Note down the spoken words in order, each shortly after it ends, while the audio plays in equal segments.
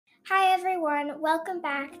Hi everyone, welcome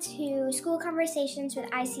back to School Conversations with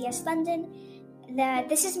ICS London.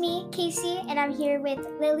 This is me, Casey, and I'm here with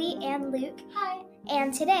Lily and Luke. Hi.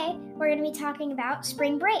 And today we're going to be talking about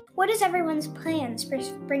spring break. What is everyone's plans for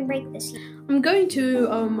spring break this year? I'm going to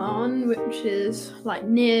Oman, which is like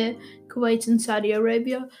near Kuwait and Saudi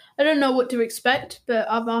Arabia. I don't know what to expect, but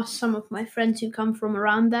I've asked some of my friends who come from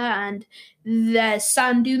around there, and there's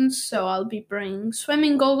sand dunes, so I'll be bringing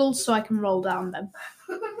swimming goggles so I can roll down them.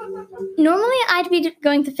 Normally, I'd be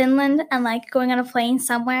going to Finland and going on a plane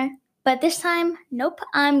somewhere, but this time, nope.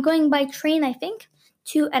 I'm going by train, I think,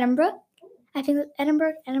 to Edinburgh. I think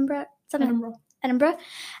Edinburgh. And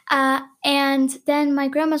then my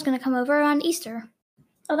grandma's going to come over on Easter.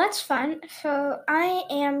 Oh, that's fun. So I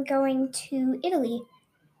am going to Italy,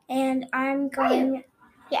 and I'm going,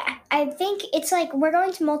 I think it's we're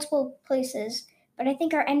going to multiple places, but I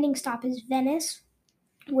think our ending stop is Venice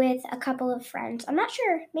with a couple of friends. I'm not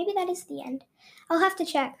sure. Maybe that is the end. I'll have to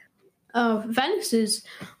check. Venice is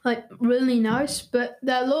really nice, but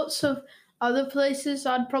there are lots of other places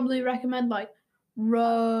I'd probably recommend, like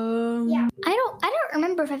Rome. Yeah. I don't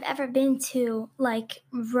remember if I've ever been to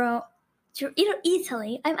Rome, to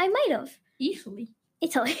Italy. I might have. Italy.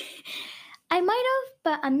 I might have,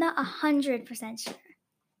 but I'm not 100% sure.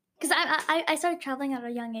 Because I started traveling at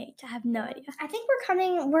a young age. I have no idea. I think we're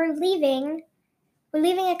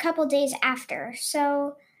leaving a couple days after.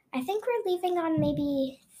 So I think we're leaving on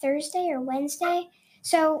maybe Thursday or Wednesday.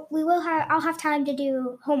 So I'll have time to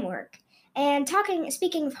do homework. And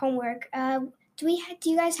speaking of homework, do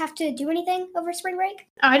you guys have to do anything over spring break?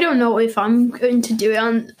 I don't know if I'm going to do it.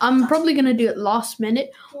 I'm probably going to do it last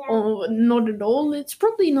minute or not at all. It's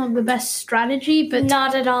probably not the best strategy, but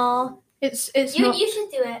not at all. It's not. You should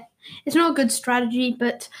do it. It's not a good strategy,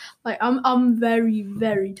 but I'm very,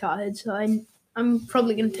 very tired, so I'm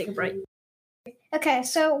probably going to take a break. Okay,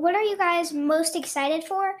 so what are you guys most excited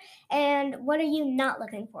for, and what are you not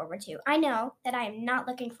looking forward to? I know that I am not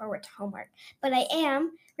looking forward to homework, but I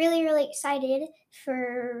am really, really excited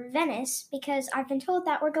for Venice because I've been told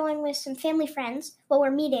that we're going with some family friends. Well,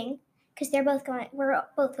 we're meeting because we're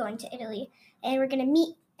both going to Italy, and we're going to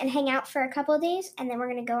meet and hang out for a couple of days, and then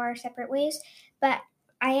we're going to go our separate ways. But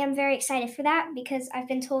I am very excited for that because I've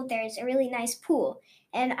been told there's a really nice pool.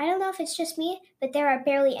 And I don't know if it's just me, but there are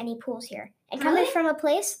barely any pools here. And coming from a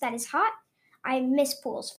place that is hot, I miss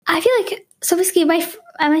pools. I feel so basically my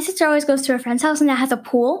sister always goes to her friend's house and that has a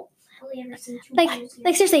pool.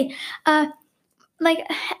 Seriously, I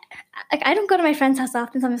don't go to my friend's house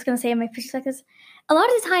often, so I'm just going to say in my pictures like this. A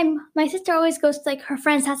lot of the time, my sister always goes to her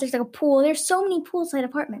friend's house. There's a pool. There's so many poolside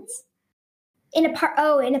apartments. In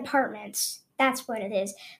apartments. That's what it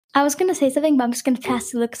is. I was going to say something, but I'm just going to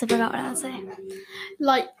pass to Luke because I forgot what I was saying.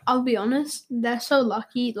 I'll be honest, they're so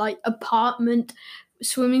lucky. Apartment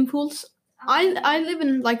swimming pools. I live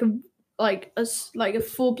in a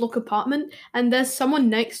 4-block apartment, and there's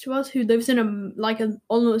someone next to us who lives in an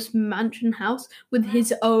almost mansion house with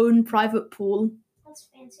his own private pool. That's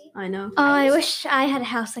fancy. I know. Oh, I wish I had a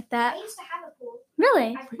house like that. I used to have a pool.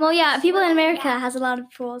 Really? Well, yeah. People in America has a lot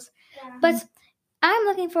of pools, but I'm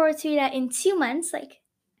looking forward to that in 2 months,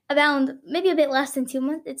 around maybe a bit less than 2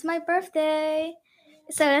 months. It's my birthday,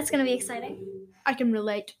 so that's gonna be exciting. I can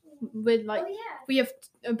relate with we have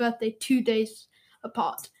a birthday 2 days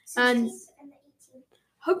apart, and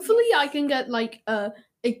hopefully I can get a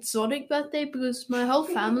exotic birthday because my whole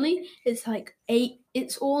family is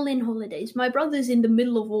it's all in holidays. My brother's in the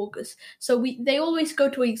middle of August, so they always go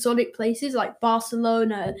to exotic places like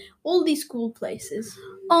Barcelona, all these cool places.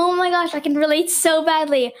 Oh my gosh, I can relate so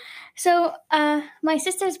badly. So my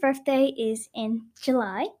sister's birthday is in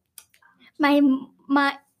July. My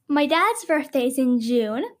dad's birthday is in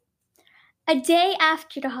June. A day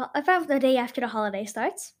after the holiday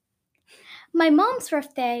starts. My mom's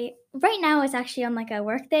birthday right now is actually on a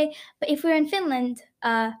work day, but if we were in Finland,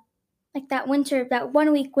 that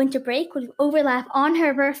 1 week winter break would overlap on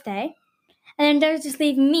her birthday, and then they'll just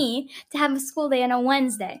leave me to have a school day on a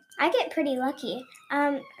Wednesday. I get pretty lucky.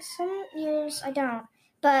 Some years I don't,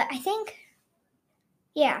 but I think,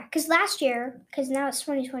 because last year, because now it's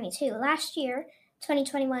 2022. Last year,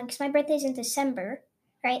 2021, because my birthday's in December,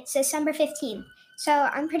 right? So December 15th. So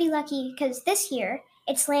I'm pretty lucky because this year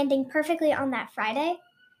it's landing perfectly on that Friday.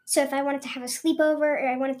 So if I wanted to have a sleepover or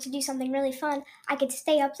I wanted to do something really fun, I could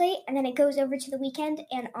stay up late and then it goes over to the weekend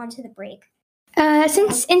and onto the break.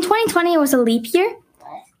 Since in 2020 it was a leap year,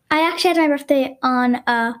 I actually had my birthday on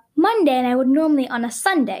a Monday and I would normally on a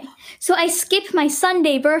Sunday. So I skipped my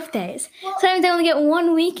Sunday birthdays. So I only get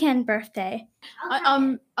one weekend birthday.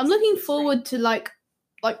 I'm looking forward to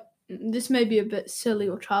this may be a bit silly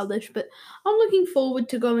or childish, but I'm looking forward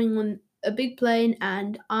to going on a big plane,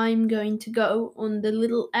 and I'm going to go on the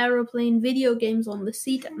little aeroplane video games on the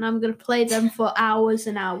seat, and I'm going to play them for hours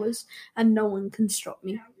and hours, and no one can stop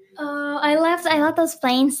me. Oh, I love those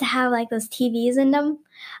planes to have like those TVs in them.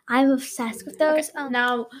 I'm obsessed with those. Okay,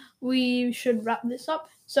 now we should wrap this up.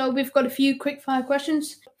 So we've got a few quick fire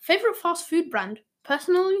questions. Favorite fast food brand?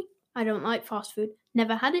 Personally, I don't like fast food.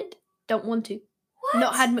 Never had it. Don't want to. What?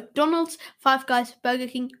 Not had McDonald's, Five Guys, Burger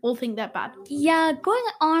King. All think they're bad. Yeah, going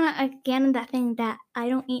on again that thing that I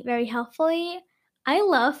don't eat very healthfully. I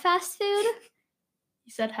love fast food.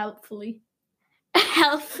 You said helpfully.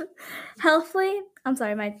 Healthfully. I'm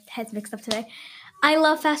sorry, my head's mixed up today. I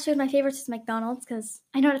love fast food. My favorite is McDonald's because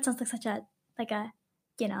I know that sounds like such a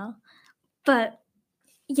but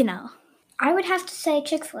I would have to say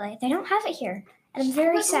Chick-fil-A. They don't have it here, and I'm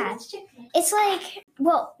very sad. It's like,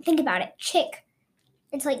 well, think about it.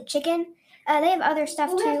 It's like chicken. They have other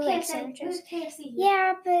stuff too, like sandwiches.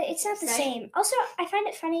 Yeah, but it's not the same. Also, I find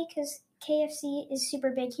it funny because KFC is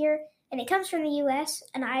super big here, and it comes from the U.S.,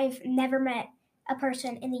 and I've never met a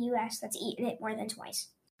person in the U.S. that's eaten it more than twice.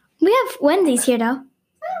 We have Wendy's here, though.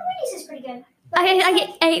 Wendy's is pretty good.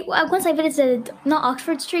 Once I visited, not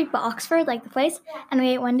Oxford Street, but Oxford, like the place, and we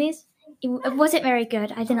ate Wendy's. It wasn't very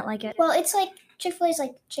good. I didn't like it. Well, it's like Chick-fil-A's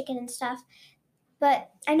like chicken and stuff.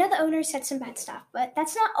 But I know the owner said some bad stuff, but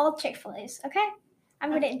that's not all Chick-fil-A's, okay?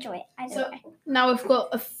 I'm going to enjoy it either way. Now we've got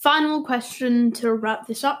a final question to wrap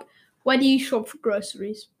this up. Where do you shop for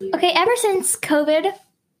groceries? Okay, ever since COVID,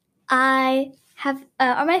 I have,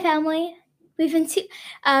 or my family, we've been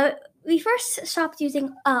we first stopped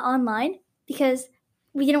using online because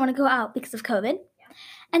we didn't want to go out because of COVID.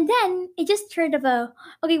 And then it just turned about,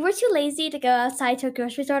 okay, we're too lazy to go outside to a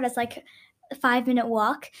grocery store that's like a 5-minute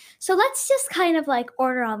walk. So let's just kind of like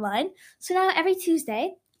order online. So now every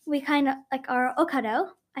Tuesday, we kind of like our Ocado,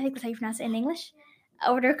 I think that's how you pronounce it in English,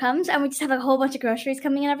 order comes and we just have a whole bunch of groceries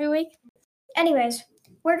coming in every week. Anyways,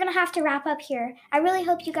 we're going to have to wrap up here. I really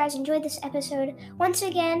hope you guys enjoyed this episode. Once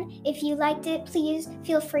again, if you liked it, please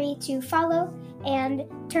feel free to follow and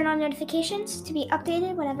turn on notifications to be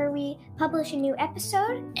updated whenever we publish a new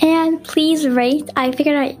episode. And please rate. I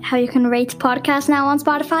figured out how you can rate podcasts now on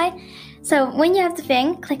Spotify. So when you have the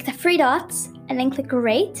thing, click the 3 dots and then click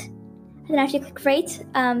rate. And then after you click rate,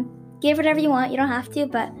 give whatever you want. You don't have to,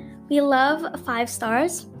 but we love 5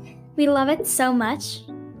 stars. We love it so much.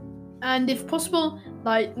 And if possible,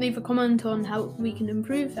 leave a comment on how we can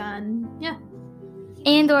improve, and yeah.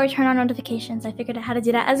 And or turn on notifications. I figured out how to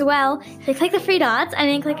do that as well. So click the 3 dots and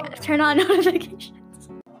then click turn on notifications.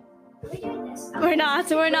 Are we doing this? We're not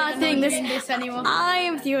doing this anymore. I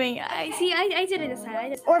am doing it. I did it this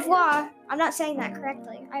time. Au revoir. I'm not saying that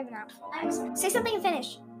correctly. I have an accent. Say something and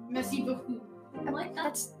finish. Merci beaucoup. Okay,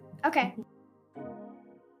 that's okay.